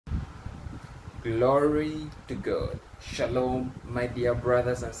Glory to God. Shalom, my dear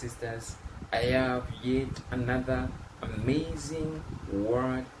brothers and sisters. I have yet another amazing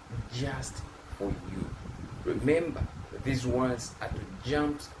word just for you. Remember, these words are to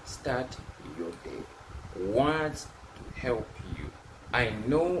jump start your day. Words to help you. I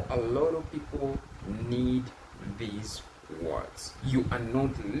know a lot of people need these words. You are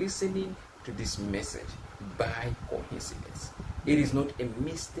not listening to this message by coincidence. It is not a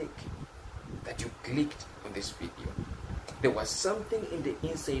mistake that you clicked on this video. There was something in the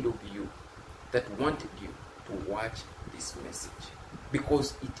inside of you that wanted you to watch this message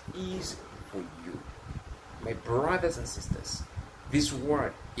because it is for you. My brothers and sisters, this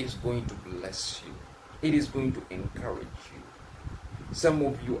word is going to bless you. It is going to encourage you. Some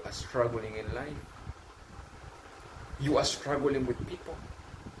of you are struggling in life. You are struggling with people.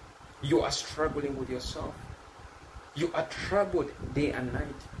 You are struggling with yourself. You are troubled day and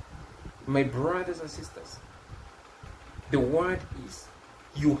night. My brothers and sisters, the word is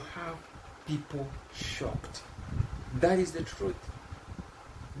you have people shocked. That is the truth.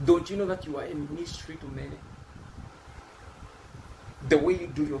 Don't you know that you are a mystery to many? The way you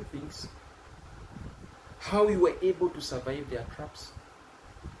do your things, how you were able to survive their traps,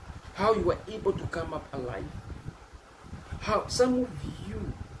 how you were able to come up alive, how some of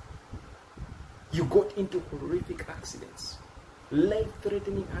you got into horrific accidents,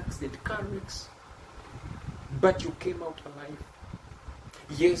 life-threatening accident, car wrecks, but you came out alive.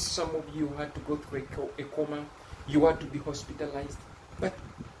 Yes, some of you had to go through a coma, you had to be hospitalized, but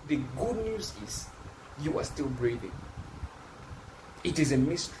the good news is you are still breathing. It is a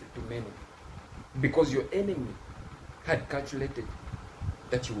mystery to many because your enemy had calculated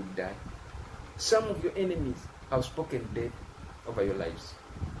that you would die. Some of your enemies have spoken death over your lives,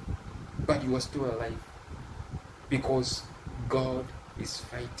 but you are still alive because God is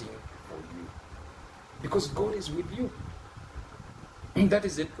fighting for you. Because God is with you. And that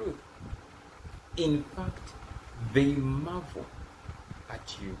is the truth. In fact, they marvel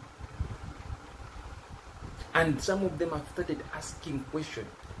at you. And some of them have started asking questions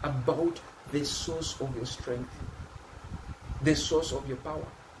about the source of your strength, the source of your power.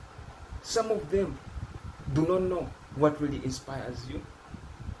 Some of them do not know what really inspires you,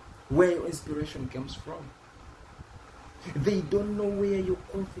 where your inspiration comes from. They don't know where your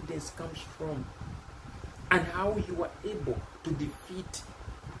confidence comes from and how you are able to defeat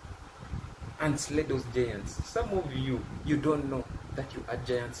and slay those giants. Some of you don't know that you are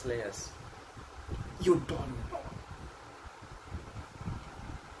giant slayers. You don't know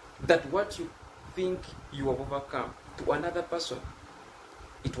that what you think you have overcome, to another person,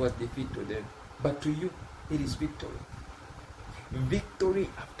 it was defeat to them. But to you, it is victory. Victory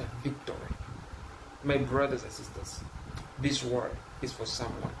after victory. My brothers and sisters, this word is for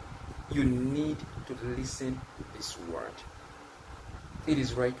someone. You need to listen to this word. It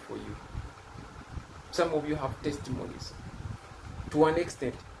is right for you. Some of you have testimonies to an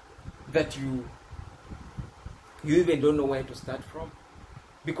extent that you even don't know where to start from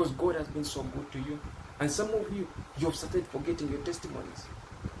because God has been so good to you. And some of you have started forgetting your testimonies.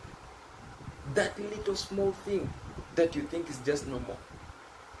 That little small thing that you think is just normal,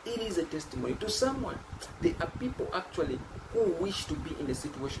 it is a testimony to someone. There are people actually who wish to be in the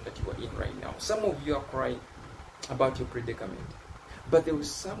situation that you are in right now. Some of you are crying about your predicament, but there is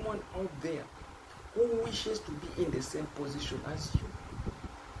someone out there who wishes to be in the same position as you.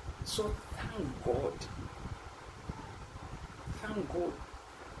 So thank God. Thank God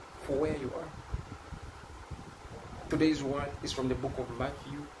for where you are. Today's word is from the book of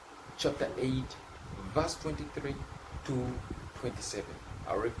Matthew, chapter 8, verse 23 to 27.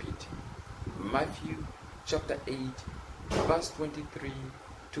 I'll repeat. Matthew, chapter 8, verse 23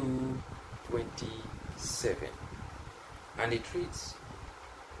 to 27. And it reads,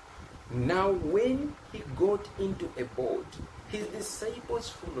 "Now when he got into a boat, his disciples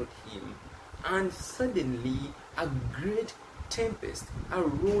followed him, and suddenly a great tempest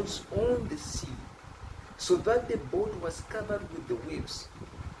arose on the sea, so that the boat was covered with the waves,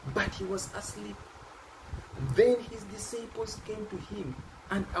 but he was asleep. Then his disciples came to him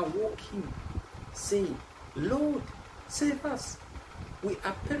and awoke him, saying, 'Lord, save us, we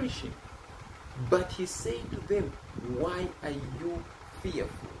are perishing.' But he said to them, 'Why are you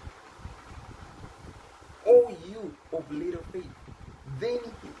fearful, O you of little faith?' Then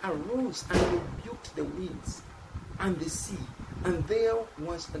he arose and rebuked the winds and the sea, and there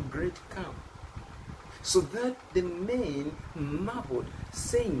was a great calm. So that the men marveled,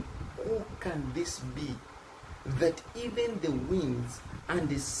 saying, 'Who can this be, that even the winds and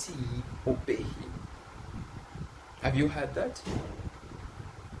the sea obey him?'" Have you heard that?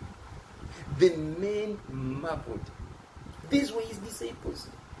 The men marveled. These were his disciples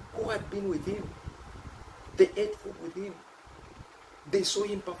who had been with him. They ate food with him. They saw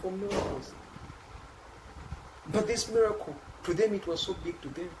him perform miracles. But this miracle, to them it was so big to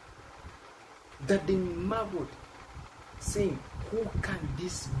them that they marveled, saying, who can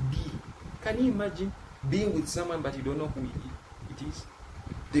this be? Can you imagine being with someone but you don't know who it is?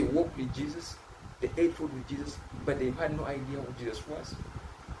 They walked with Jesus, they ate food with Jesus, but they had no idea who Jesus was.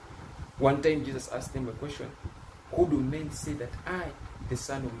 One time Jesus asked them a question, who do men say that I, the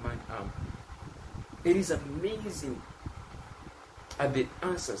Son of Man, am? It is amazing at the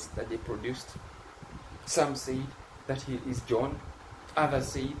answers that they produced. Some say that he is John, others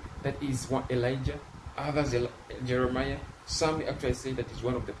say that he is Elijah, others Jeremiah, some actually say that he's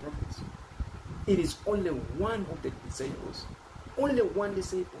one of the prophets. It is only one of the disciples, only one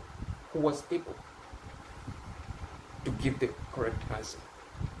disciple who was able to give the correct answer,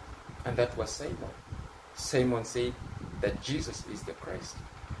 and that was Simon. Simon said that Jesus is the Christ.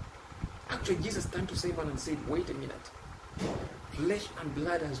 Actually, Jesus turned to Simon and said, wait a minute. Flesh and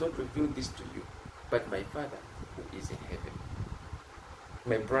blood has not revealed this to you, but my Father who is in heaven.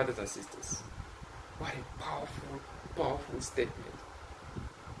 My brothers and sisters, what a powerful, powerful statement.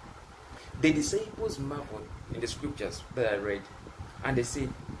 The disciples marveled in the scriptures that I read, and they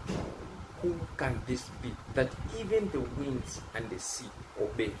said, who can this be, that even the winds and the sea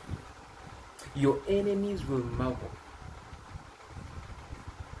obey him? Your enemies will marvel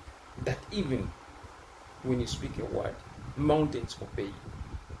that even when you speak a word, mountains obey you.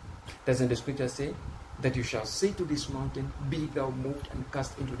 Doesn't the scripture say that you shall say to this mountain, be thou moved and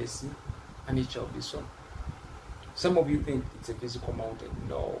cast into the sea, and it shall be so? Some of you think it's a physical mountain.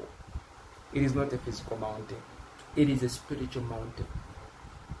 No, it is not a physical mountain. It is a spiritual mountain.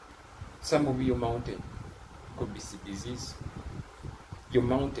 Some of your mountain could be disease. Your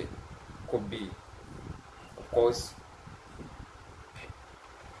mountain could be, of course,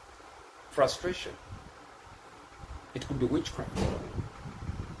 frustration. It could be witchcraft.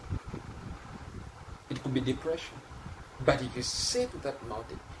 It could be depression. But if you say to that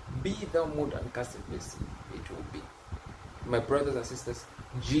mountain, be thou moved and cast into the sea, it will be. My brothers and sisters,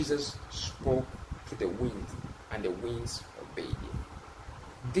 Jesus spoke to the wind, and the winds obeyed him.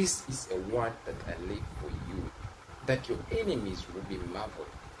 This is a word that I leave for you, that your enemies will be marveled.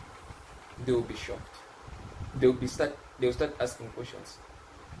 They will be shocked. They will start asking questions.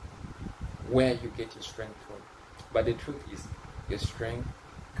 Where you get your strength from? But the truth is, your strength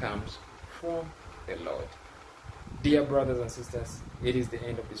comes from the Lord. Dear brothers and sisters, it is the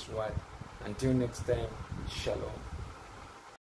end of this word. Until next time, shalom.